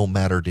things that don't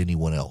matter to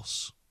anyone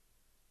else.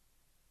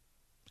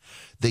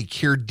 They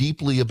care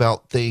deeply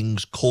about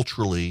things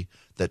culturally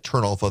that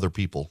turn off other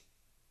people.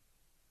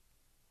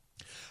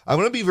 I'm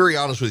going to be very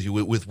honest with you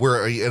with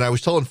where, and I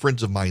was telling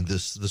friends of mine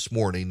this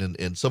morning,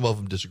 and some of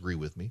them disagree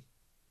with me.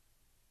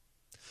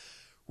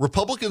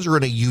 Republicans are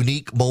in a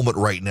unique moment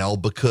right now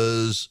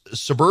because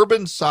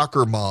suburban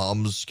soccer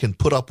moms can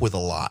put up with a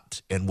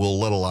lot and will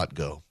let a lot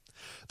go.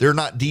 They're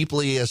not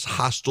deeply as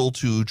hostile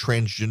to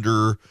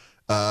transgender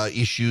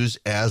issues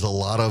as a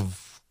lot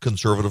of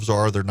conservatives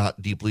are. They're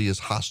not deeply as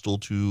hostile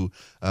to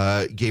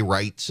gay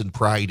rights and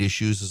pride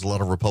issues as a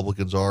lot of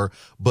Republicans are,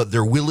 but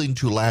they're willing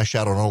to lash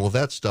out on all of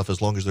that stuff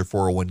as long as their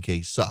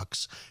 401k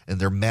sucks. And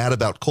they're mad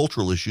about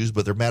cultural issues,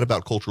 but they're mad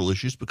about cultural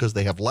issues because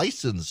they have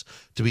license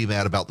to be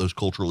mad about those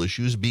cultural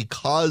issues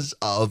because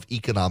of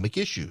economic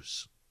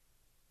issues.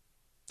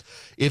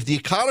 If the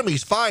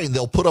economy's fine,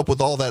 they'll put up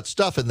with all that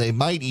stuff and they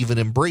might even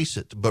embrace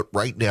it. But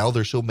right now,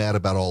 they're so mad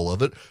about all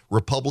of it.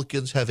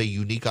 Republicans have a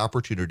unique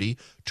opportunity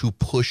to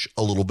push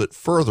a little bit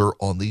further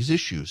on these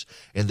issues.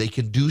 And they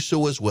can do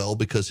so as well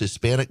because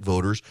Hispanic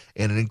voters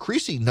and an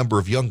increasing number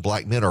of young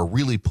black men are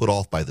really put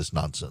off by this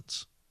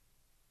nonsense.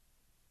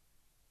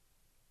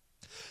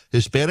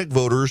 Hispanic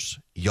voters,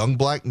 young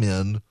black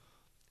men,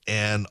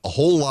 and a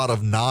whole lot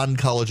of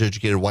non-college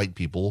educated white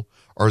people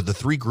are the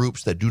three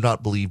groups that do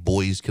not believe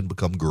boys can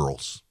become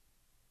girls.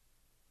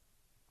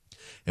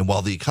 And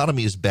while the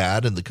economy is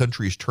bad and the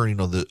country is turning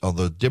on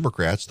the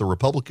Democrats, the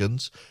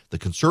Republicans, the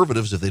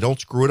conservatives, if they don't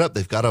screw it up,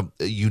 they've got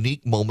a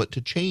unique moment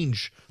to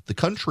change the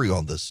country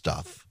on this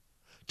stuff,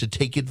 to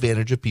take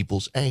advantage of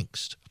people's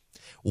angst.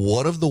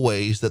 One of the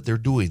ways that they're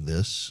doing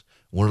this,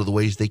 one of the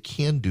ways they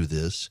can do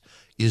this,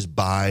 is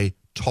by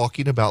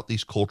talking about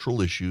these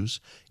cultural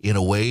issues in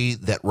a way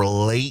that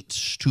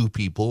relates to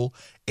people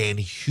and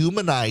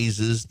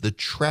humanizes the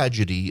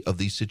tragedy of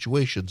these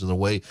situations in a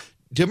way.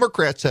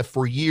 Democrats have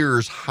for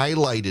years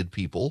highlighted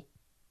people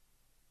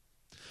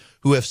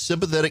who have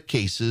sympathetic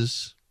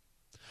cases,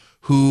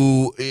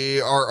 who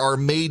are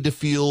made to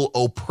feel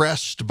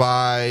oppressed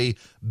by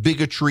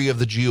bigotry of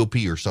the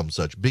GOP or some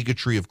such,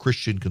 bigotry of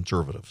Christian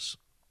conservatives.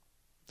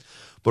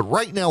 But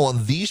right now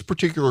on these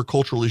particular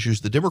cultural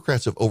issues, the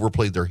Democrats have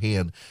overplayed their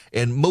hand,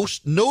 and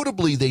most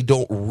notably, they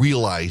don't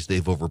realize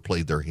they've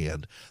overplayed their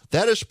hand.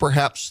 That is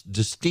perhaps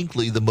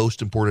distinctly the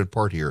most important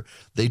part here.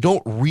 They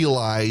don't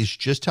realize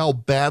just how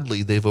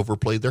badly they've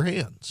overplayed their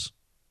hands.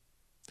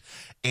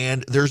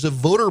 And there's a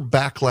voter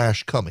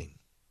backlash coming.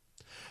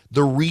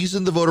 The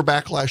reason the voter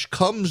backlash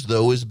comes,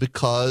 though, is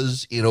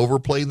because in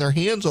overplaying their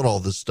hands on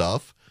all this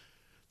stuff,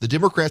 the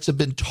Democrats have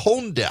been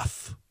tone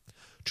deaf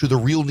to the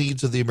real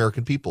needs of the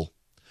American people.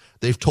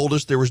 They've told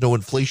us there was no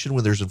inflation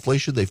when there's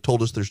inflation. They've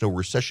told us there's no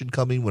recession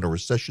coming when a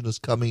recession is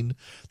coming.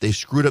 They've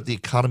screwed up the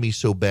economy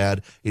so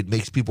bad, it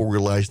makes people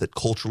realize that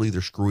culturally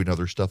they're screwing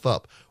other stuff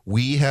up.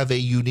 We have a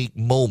unique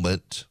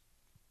moment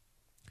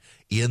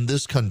in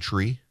this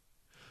country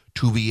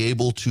to be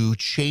able to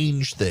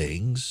change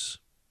things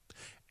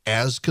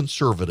as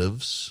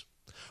conservatives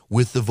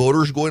with the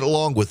voters going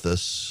along with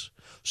us,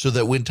 so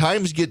that when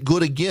times get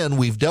good again,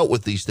 we've dealt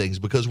with these things.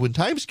 Because when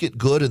times get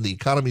good and the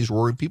economy's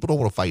roaring, people don't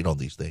want to fight on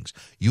these things.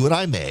 You and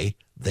I may,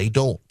 they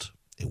don't.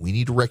 And we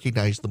need to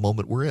recognize the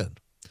moment we're in.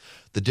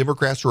 The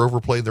Democrats are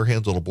overplaying their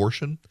hands on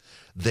abortion.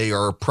 They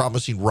are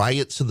promising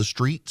riots in the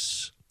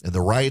streets, and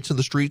the riots in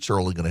the streets are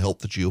only going to help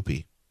the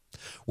GOP.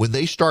 When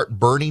they start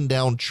burning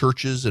down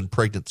churches and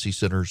pregnancy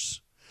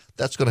centers,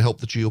 that's going to help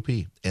the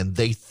GOP. And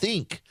they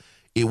think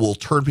it will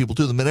turn people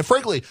to them. And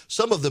frankly,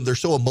 some of them, they're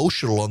so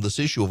emotional on this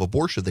issue of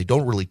abortion, they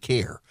don't really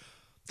care.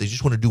 They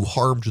just want to do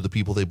harm to the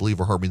people they believe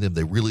are harming them.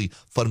 They really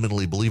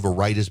fundamentally believe a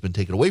right has been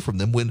taken away from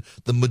them, when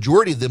the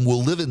majority of them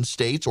will live in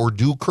states, or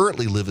do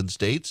currently live in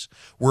states,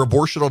 where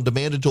abortion on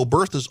demand until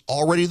birth is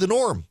already the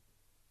norm.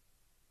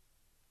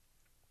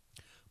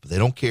 But they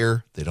don't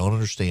care. They don't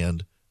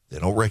understand. They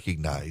don't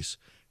recognize.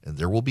 And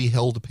there will be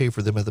hell to pay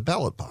for them at the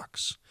ballot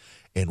box.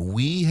 And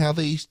we have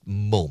a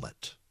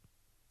moment,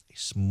 a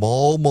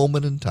small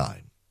moment in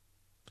time,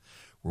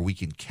 where we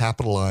can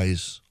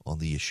capitalize on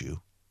the issue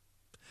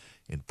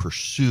and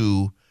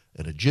pursue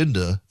an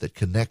agenda that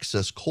connects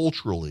us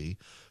culturally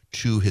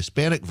to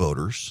Hispanic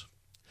voters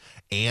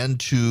and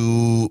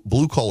to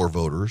blue-collar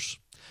voters,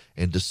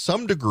 and to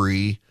some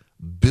degree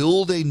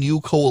build a new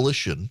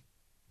coalition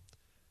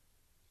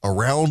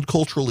around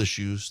cultural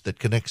issues that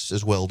connects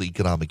as well to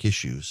economic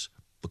issues.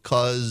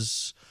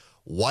 Because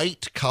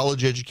White,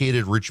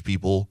 college-educated, rich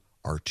people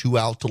are too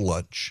out to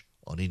lunch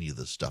on any of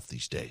this stuff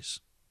these days.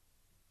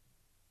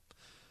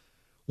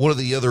 One of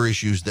the other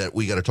issues that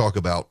we got to talk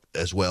about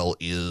as well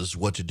is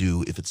what to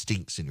do if it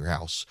stinks in your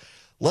house.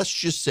 Let's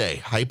just say,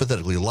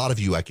 hypothetically, a lot of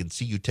you, I can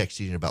see you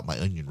texting about my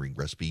onion ring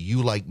recipe.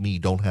 You, like me,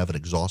 don't have an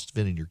exhaust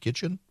vent in your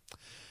kitchen.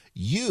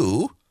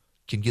 You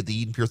can get the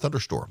Eden Pure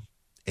Thunderstorm,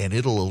 and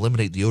it'll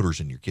eliminate the odors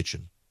in your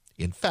kitchen.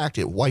 In fact,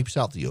 it wipes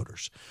out the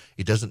odors.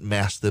 It doesn't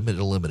mask them, it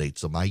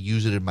eliminates them. I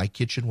use it in my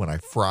kitchen when I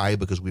fry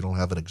because we don't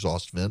have an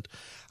exhaust vent.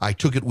 I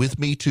took it with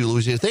me to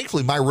Louisiana.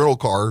 Thankfully, my rental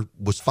car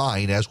was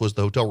fine, as was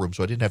the hotel room,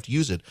 so I didn't have to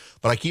use it.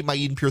 But I keep my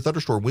Eden Pure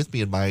Thunderstorm with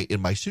me in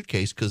my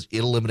suitcase because it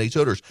eliminates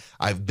odors.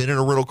 I've been in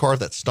a rental car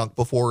that stunk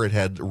before. It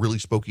had really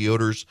smoky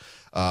odors.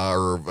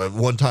 Or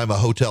one time a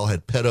hotel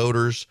had pet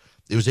odors.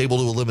 It was able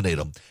to eliminate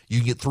them. You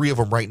can get 3 of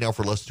them right now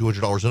for less than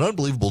 $200. An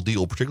unbelievable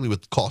deal, particularly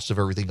with the cost of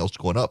everything else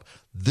going up.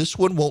 This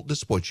one won't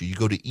disappoint you. You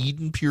go to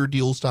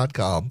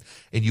EdenPureDeals.com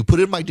and you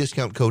put in my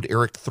discount code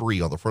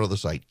ERIC3 on the front of the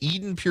site.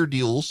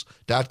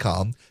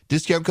 EdenPureDeals.com.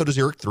 Discount code is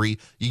ERIC3.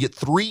 You get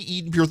 3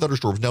 Eden Pure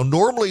Thunderstorms. Now,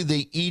 normally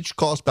they each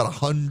cost about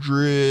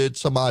 $100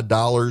 some odd.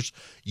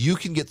 You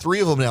can get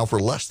 3 of them now for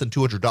less than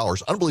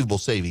 $200. Unbelievable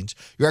savings.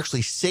 You're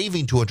actually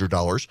saving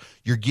 $200.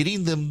 You're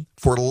getting them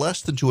for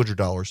less than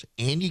 $200,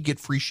 and you get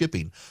free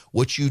shipping.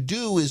 What you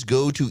do is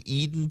go to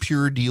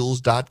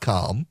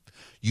EdenPureDeals.com.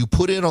 You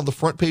put in on the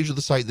front page of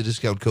the site the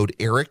discount code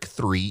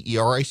ERIC3,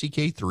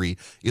 ERICK3.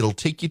 It'll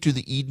take you to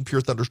the Eden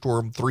Pure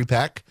Thunderstorm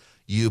 3-pack.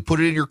 You put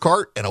it in your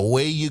cart, and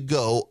away you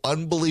go.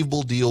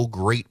 Unbelievable deal.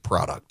 Great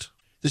product.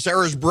 This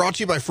hour is brought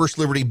to you by First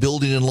Liberty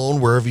Building and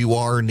Loan. Wherever you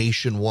are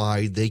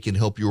nationwide, they can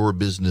help your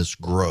business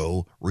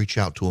grow. Reach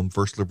out to them,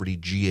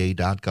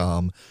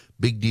 FirstLibertyGA.com.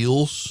 Big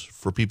deals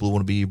for people who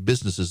want to be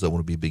businesses that want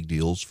to be big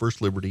deals.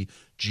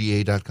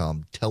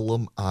 FirstLibertyGA.com. Tell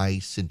them I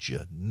sent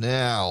you.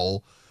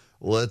 Now,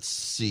 let's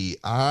see.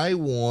 I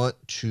want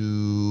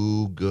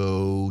to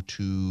go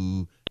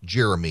to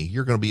Jeremy.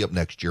 You're going to be up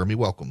next, Jeremy.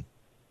 Welcome.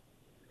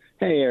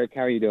 Hey, Eric.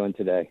 How are you doing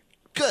today?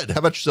 Good. How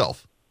about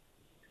yourself?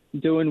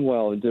 Doing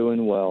well,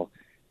 doing well.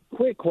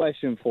 Quick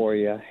question for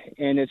you,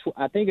 and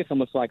I think it's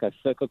almost like a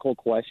cyclical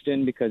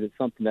question because it's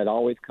something that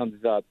always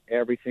comes up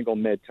every single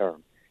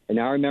midterm. And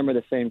I remember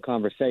the same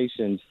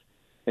conversations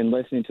and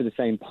listening to the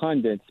same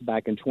pundits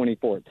back in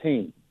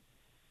 2014.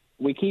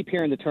 We keep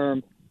hearing the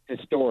term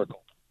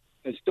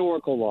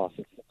historical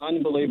losses,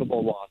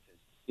 unbelievable losses,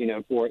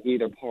 for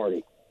either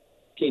party.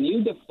 Can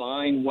you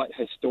define what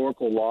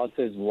historical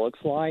losses looks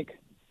like?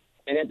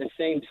 And at the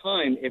same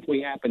time, if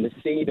we happen to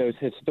see those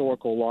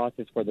historical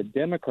losses for the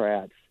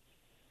Democrats,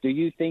 do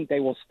you think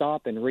they will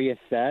stop and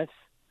reassess?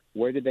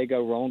 Where did they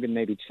go wrong and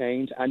maybe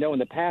change? I know in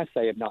the past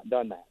they have not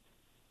done that.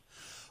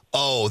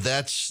 Oh,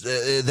 that's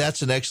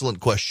an excellent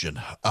question.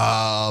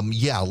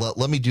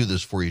 Let me do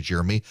this for you,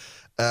 Jeremy.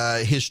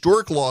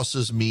 Historic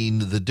losses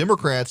mean the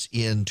Democrats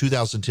in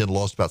 2010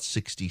 lost about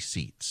 60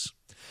 seats.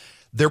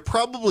 They're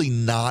probably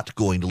not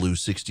going to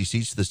lose 60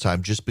 seats this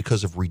time just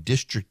because of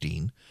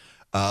redistricting.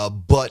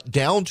 But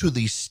down to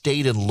the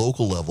state and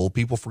local level,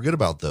 people forget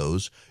about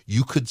those.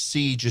 You could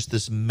see just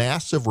this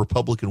massive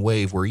Republican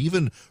wave where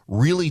even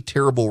really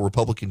terrible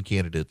Republican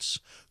candidates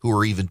who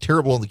are even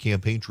terrible on the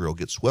campaign trail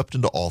get swept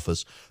into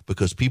office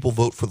because people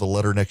vote for the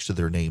letter next to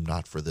their name,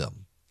 not for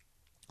them.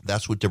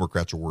 That's what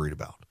Democrats are worried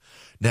about.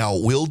 Now,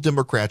 will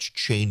Democrats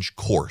change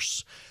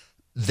course?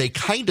 They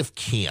kind of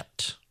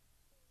can't.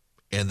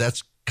 And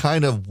that's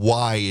kind of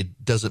why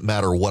it doesn't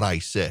matter what I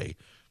say.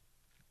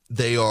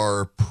 They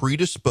are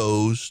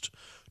predisposed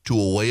to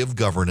a way of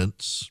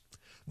governance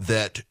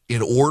that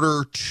in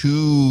order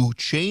to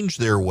change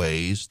their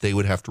ways, they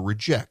would have to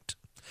reject.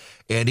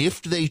 And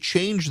if they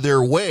change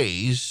their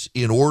ways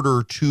in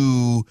order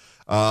to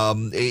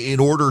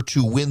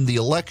win the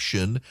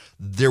election,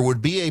 there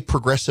would be a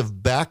progressive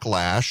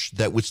backlash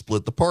that would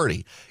split the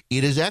party.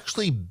 It is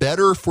actually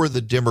better for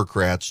the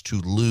Democrats to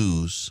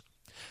lose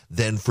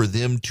than for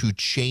them to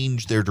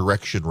change their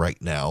direction right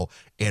now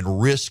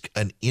and risk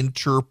an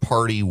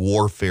inter-party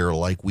warfare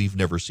like we've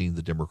never seen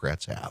the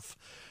Democrats have.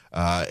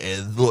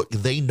 And look,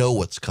 they know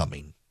what's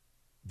coming.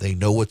 They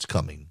know what's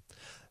coming.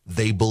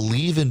 They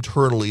believe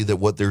internally that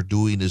what they're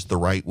doing is the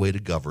right way to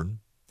govern.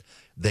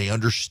 They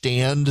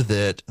understand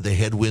that the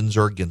headwinds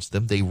are against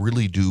them. They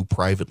really do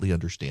privately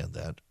understand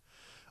that.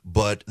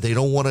 But they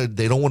don't want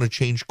to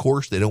change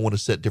course. They don't want to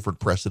set different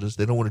precedents.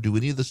 They don't want to do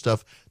any of the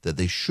stuff that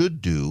they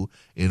should do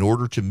in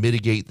order to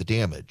mitigate the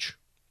damage.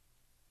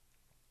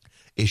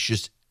 It's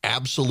just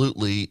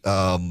absolutely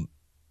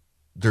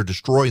they're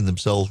destroying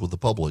themselves with the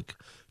public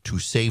to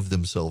save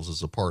themselves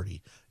as a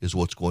party is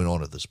what's going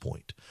on at this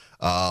point.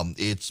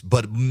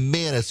 But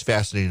man, it's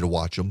fascinating to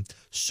watch them.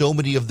 So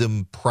many of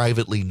them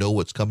privately know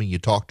what's coming. You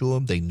talk to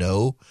them, they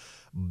know.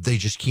 They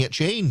just can't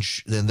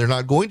change, and they're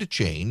not going to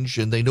change,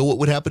 and they know what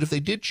would happen if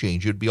they did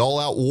change. It would be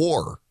all-out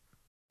war.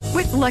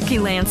 With Lucky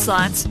Land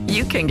Slots,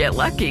 you can get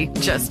lucky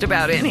just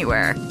about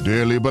anywhere.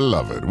 Dearly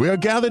beloved, we are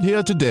gathered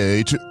here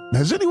today to...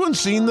 Has anyone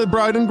seen the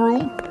bride and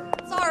groom?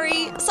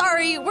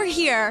 Sorry, we're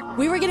here.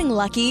 We were getting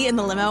lucky in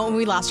the limo, and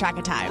we lost track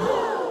of time.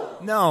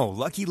 No,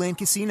 Lucky Land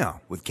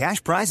Casino, with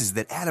cash prizes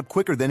that add up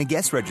quicker than a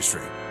guest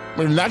registry.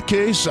 In that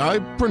case, I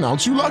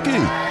pronounce you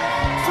lucky.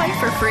 Play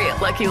for free at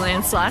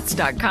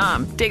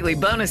LuckyLandSlots.com. Daily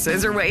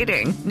bonuses are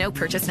waiting. No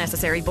purchase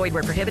necessary. Void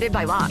where prohibited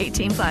by law.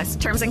 18+.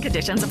 Terms and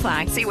conditions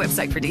apply. See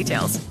website for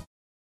details.